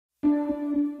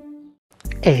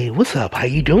Hey, what's up? How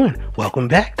you doing? Welcome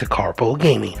back to Karpo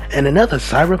Gaming and another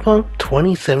Cyberpunk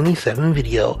 2077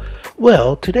 video.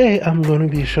 Well, today I'm going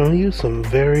to be showing you some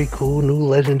very cool new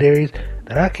legendaries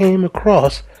that I came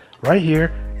across right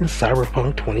here in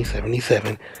Cyberpunk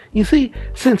 2077. You see,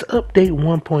 since update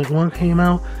 1.1 came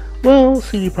out, well,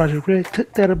 CD Projekt Red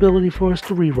took that ability for us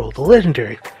to reroll the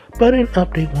legendaries. But in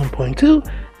update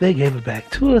 1.2, they gave it back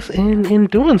to us, and in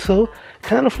doing so,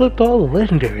 kind of flipped all the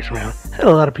legendaries around. Had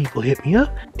a lot of people hit me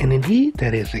up, and indeed,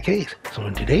 that is the case. So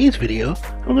in today's video,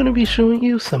 I'm going to be showing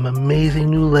you some amazing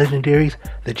new legendaries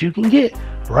that you can get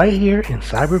right here in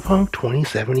Cyberpunk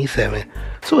 2077.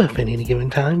 So if at any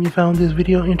given time you found this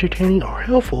video entertaining or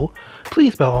helpful,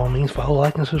 please by all means follow,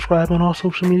 like, and subscribe on all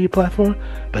social media platforms,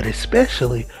 but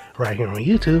especially right here on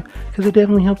YouTube, because it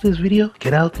definitely helps this video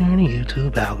get out there in the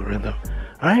YouTube algorithm.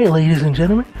 Alright, ladies and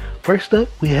gentlemen, first up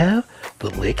we have the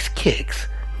Licks Kicks.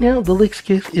 Now, the Licks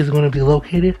Kicks is going to be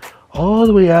located all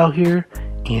the way out here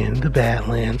in the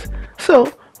Badlands. So,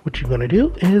 what you're going to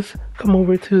do is come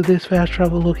over to this fast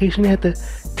travel location at the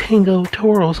Tango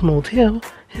Toros Motel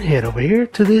and head over here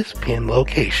to this pin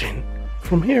location.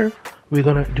 From here, we're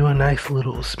going to do a nice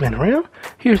little spin around.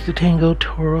 Here's the Tango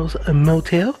Toros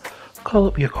Motel. Call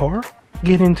up your car,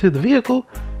 get into the vehicle,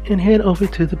 and head over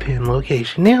to the pin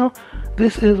location. Now,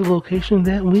 this is a location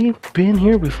that we've been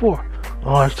here before.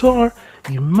 Odds are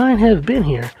you might have been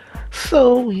here,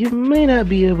 so you may not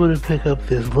be able to pick up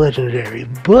this legendary,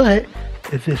 but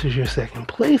if this is your second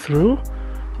playthrough,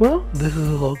 well, this is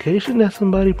a location that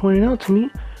somebody pointed out to me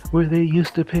where they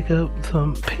used to pick up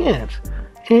some pins,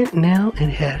 and now it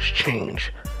has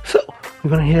changed. So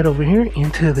we're going to head over here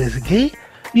into this gate.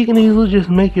 You can easily just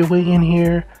make your way in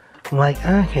here like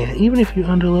I can. Even if you're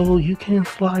under level, you can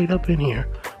slide up in here.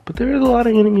 But there is a lot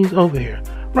of enemies over here.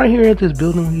 Right here at this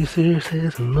building where you see it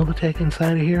says Militech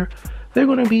inside of here, they're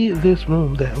going to be this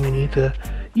room that we need to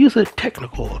use a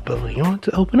technical ability on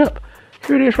to open up.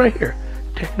 Here it is right here.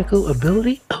 Technical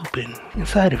ability open.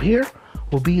 Inside of here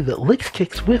will be the Licks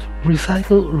Kicks with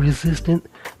recycle resistant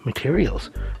materials.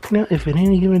 Now, if at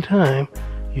any given time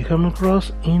you come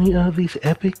across any of these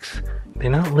epics, they're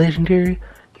not legendary,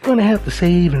 you're going to have to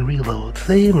save and reload,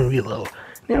 save and reload.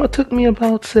 Now, it took me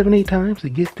about 7-8 times to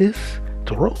get this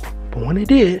to roll, but when it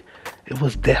did, it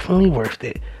was definitely worth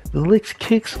it. The Licks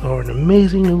Kicks are an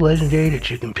amazing new legendary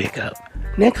that you can pick up.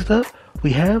 Next up,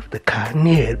 we have the Cotton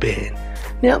Headband.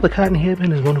 Now, the Cotton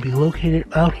Headband is going to be located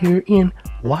out here in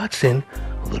Watson,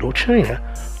 Little China,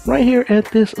 right here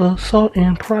at this Assault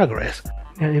in Progress.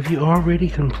 Now, if you already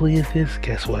completed this,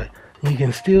 guess what? You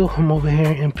can still come over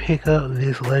here and pick up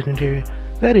this legendary.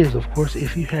 That is, of course,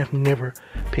 if you have never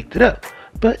picked it up.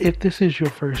 But if this is your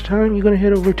first time, you're going to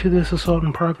head over to this Assault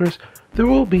in Progress. There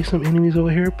will be some enemies over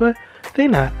here, but they're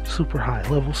not super high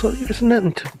level, so there's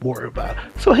nothing to worry about.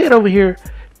 So head over here,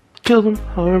 kill them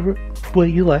however way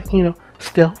you like. You know,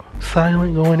 stealth,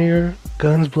 silent, go in there,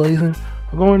 guns blazing,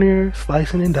 or go in there,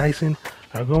 slicing and dicing,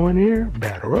 or go in there,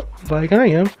 batter up like I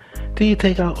am, till you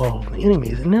take out all the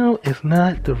enemies. And now it's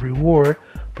not the reward,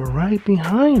 but right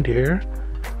behind there,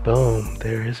 boom,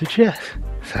 there is a chest.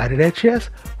 Inside of that chest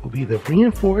will be the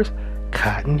reinforced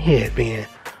Cotton Headband.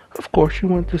 Of course, you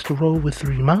want this to roll with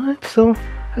 3 mods, so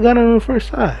I got it on the first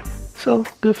time. So,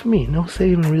 good for me. No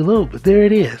save and reload, but there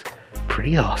it is.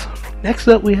 Pretty awesome. Next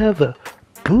up, we have the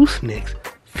Boostknit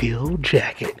Field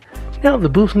Jacket. Now, the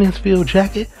Boostknit Field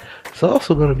Jacket is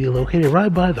also going to be located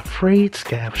right by the Frayed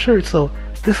Scav shirt. So,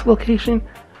 this location,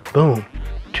 boom,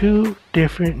 2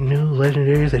 different new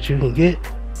legendaries that you can get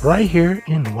right here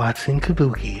in Watson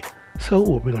Kabuki. So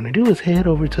what we're going to do is head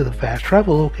over to the fast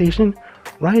travel location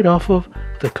right off of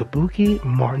the Kabuki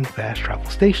Martin fast travel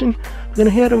station. We're going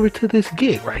to head over to this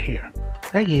gig right here.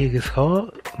 That gig is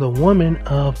called the Woman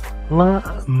of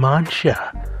La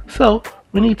Mancha. So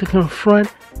we need to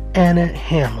confront Anna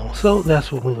Hamill. So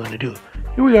that's what we're going to do.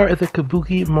 Here we are at the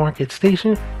Kabuki Market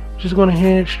Station. Just going to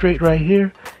head straight right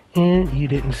here. And you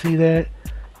didn't see that.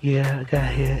 Yeah, I got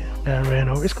hit, got ran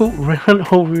over. It's cool, ran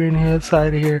over in the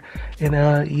side of here.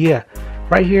 And yeah,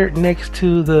 right here next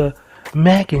to the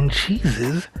mac and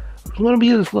cheeses, there's gonna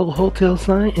be this little hotel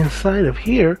sign. Inside of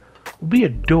here will be a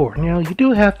door. Now, you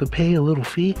do have to pay a little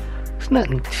fee. It's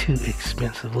nothing too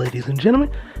expensive, ladies and gentlemen.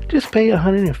 Just pay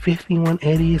 151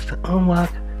 eddies to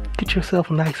unlock, get yourself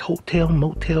a nice hotel,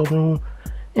 motel room,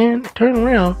 and turn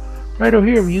around. Right over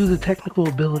here, we use a technical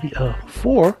ability of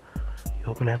 4. You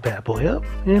open that bad boy up,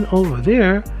 and over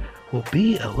there will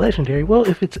be a legendary. Well,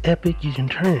 if it's epic, you can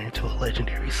turn it into a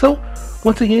legendary. So,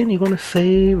 once again, you're going to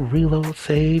save, reload,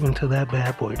 save until that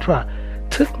bad boy drop.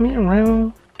 Took me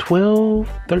around 12,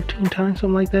 13 times,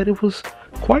 something like that. It was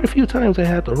quite a few times I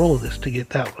had to roll this to get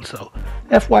that one. So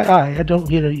FYI, I don't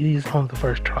get these on the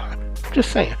first try.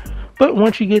 Just saying. But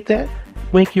once you get that,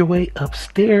 make your way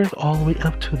upstairs all the way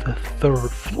up to the 3rd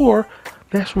floor.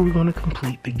 That's where we're going to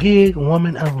complete the gig,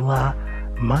 Woman of La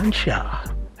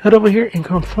Mancha. Head over here and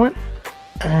confront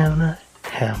Anna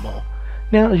Hamill.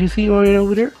 Now, as you see right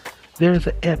over there, there's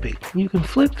an epic. You can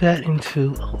flip that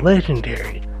into a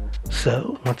legendary.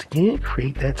 So, once again,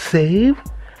 create that save,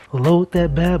 load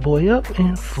that bad boy up,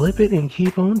 and flip it and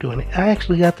keep on doing it. I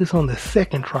actually got this on the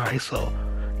 2nd try, so,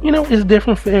 you know, it's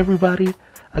different for everybody.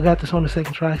 I got this on the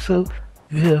 2nd try, so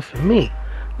good for me.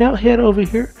 Now, head over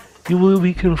here. You will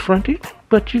be confronted,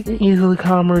 but you can easily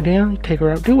calm her down, take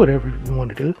her out, do whatever you want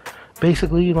to do.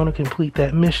 Basically, you're going to complete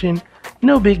that mission.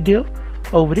 No big deal.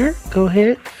 Over there, go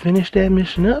ahead, finish that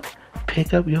mission up,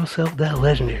 pick up yourself that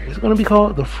legendary. It's going to be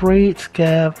called the Frayed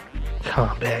Scav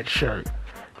Combat Shirt.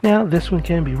 Now, this one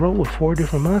can be rolled with 4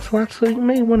 different mod slots, so you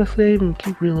may want to save and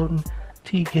keep reloading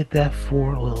till you get that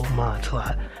 4 little mod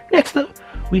slot. Next up,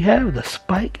 we have the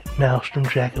Spike Malestrom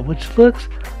jacket, which looks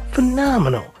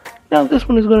phenomenal. Now, this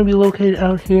one is going to be located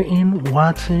out here in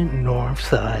Watson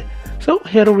Northside. So,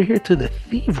 head over here to the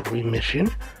Thievery mission.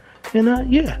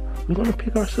 And, yeah, we're going to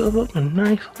pick ourselves up a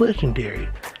nice legendary.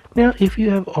 Now, if you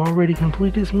have already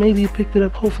completed this, maybe you picked it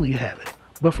up, hopefully you have it.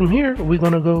 But from here, we're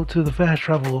going to go to the fast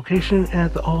travel location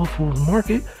at the All Foods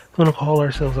Market. We're going to call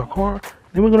ourselves our car.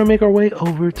 Then we're going to make our way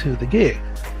over to the gig.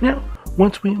 Now,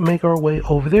 once we make our way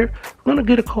over there, we're going to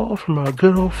get a call from our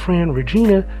good old friend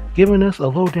Regina giving us a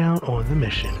lowdown on the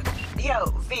mission. Yo,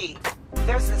 V,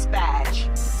 there's this badge.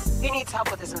 He needs help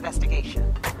with his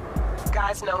investigation.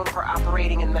 Guy's known for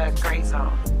operating in the gray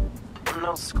zone.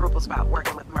 No scruples about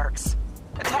working with mercs.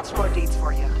 Attach more deeds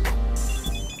for you.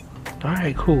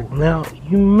 Alright, cool. Now,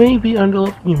 you may be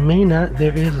underleveled, you may not.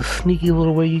 There is a sneaky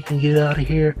little way you can get out of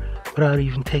here without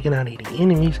even taking out any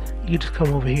enemies. You just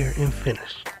come over here and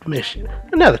finish the mission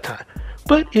another time.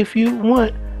 But if you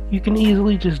want, you can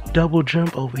easily just double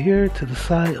jump over here to the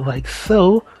side like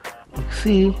so. You can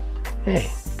see, hey,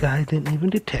 guy didn't even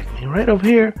detect me. Right over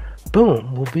here,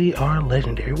 boom, will be our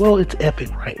legendary. Well, it's epic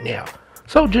right now.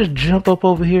 So just jump up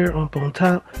over here up on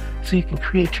top so you can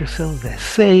create yourself that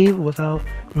save without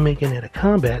making it a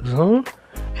combat zone.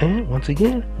 And once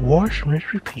again, wash,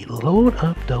 rinse, repeat. Load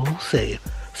up those save.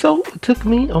 So it took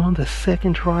me on the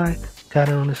 2nd try. Got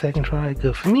it on the 2nd try.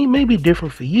 Good for me. Maybe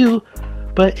different for you.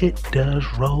 But it does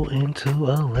roll into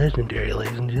a legendary,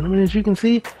 ladies and gentlemen. As you can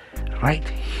see right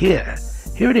here.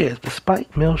 Here it is. The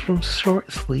Spike Maelstrom short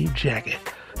sleeve jacket.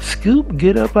 Scoop,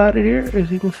 get up out of there, as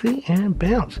you can see, and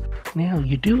bounce. Now,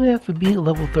 you do have to be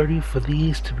level 30 for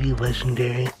these to be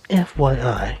legendary,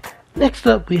 FYI. Next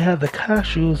up, we have the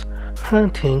Kasshu's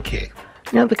Hanten kicks.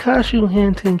 Now, the Kasshu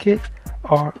Hanten kicks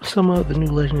are some of the new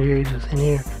legendaries that's in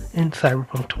here in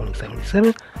Cyberpunk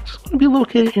 2077. It's going to be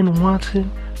located in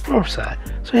Watson Northside.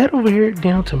 So head over here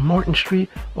down to Martin Street,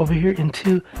 over here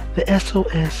into the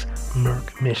SOS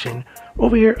Merc mission.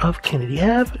 Over here off Kennedy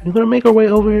Ave. We're going to make our way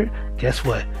over here. Guess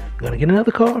what? We're going to get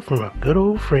another call from our good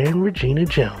old friend Regina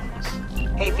Jones.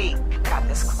 Hey V, got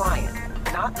this client.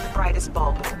 Not the brightest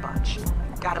bulb in the bunch.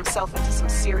 Got himself into some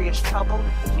serious trouble.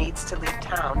 Needs to leave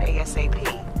town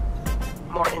ASAP.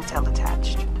 More intel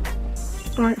attached.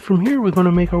 Alright, from here we're going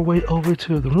to make our way over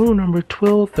to the room number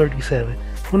 1237.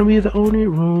 It's going to be the only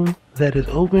room that is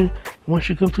open. Once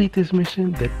you complete this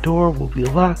mission, the door will be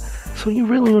locked. So you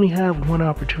really only have one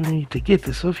opportunity to get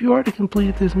this. So if you already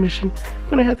completed this mission, you're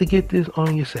going to have to get this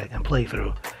on your 2nd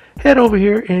playthrough. Head over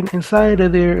here, and inside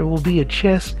of there it will be a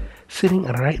chest sitting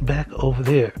right back over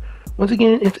there. Once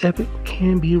again, it's epic,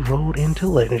 can be rolled into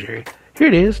legendary. Here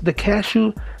it is, the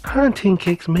Kasshu Hanten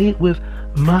kicks made with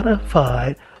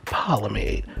modified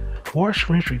polyamide. Wash,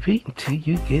 rinse, repeat until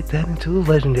you get that into the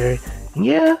legendary. And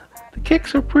yeah, the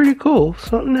kicks are pretty cool,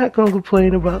 so I'm not going to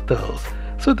complain about those.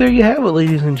 So there you have it,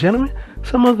 ladies and gentlemen.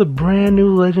 Some of the brand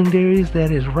new legendaries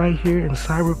that is right here in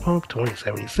Cyberpunk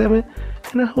 2077.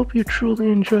 And I hope you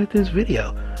truly enjoyed this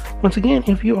video. Once again,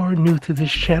 if you are new to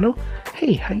this channel,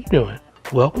 hey, how you doing?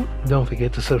 Welcome. Don't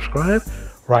forget to subscribe.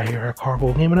 Right here at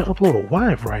Karpo Gaming, I upload a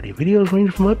wide variety of videos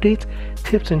ranging from updates,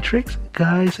 tips and tricks,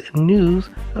 guides, news,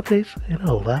 updates, and a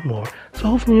whole lot more. So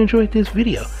hopefully you enjoyed this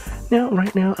video. Now,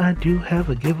 right now, I do have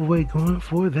a giveaway going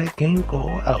for that game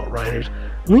called Outriders.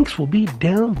 Links will be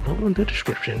down below in the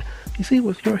description. You see,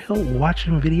 with your help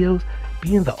watching videos,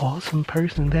 being the awesome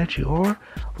person that you are,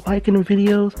 liking the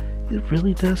videos, it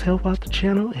really does help out the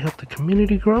channel, it helps the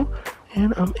community grow,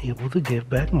 and I'm able to give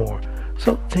back more.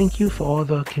 So thank you for all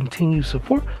the continued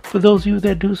support, for those of you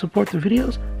that do support the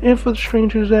videos, and for the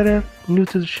strangers that are new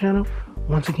to the channel,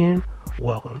 once again,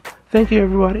 welcome. Thank you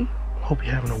everybody. hope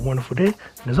you're having a wonderful day.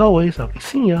 And as always, I'll be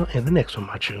seeing y'all in the next one,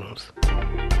 my tunes.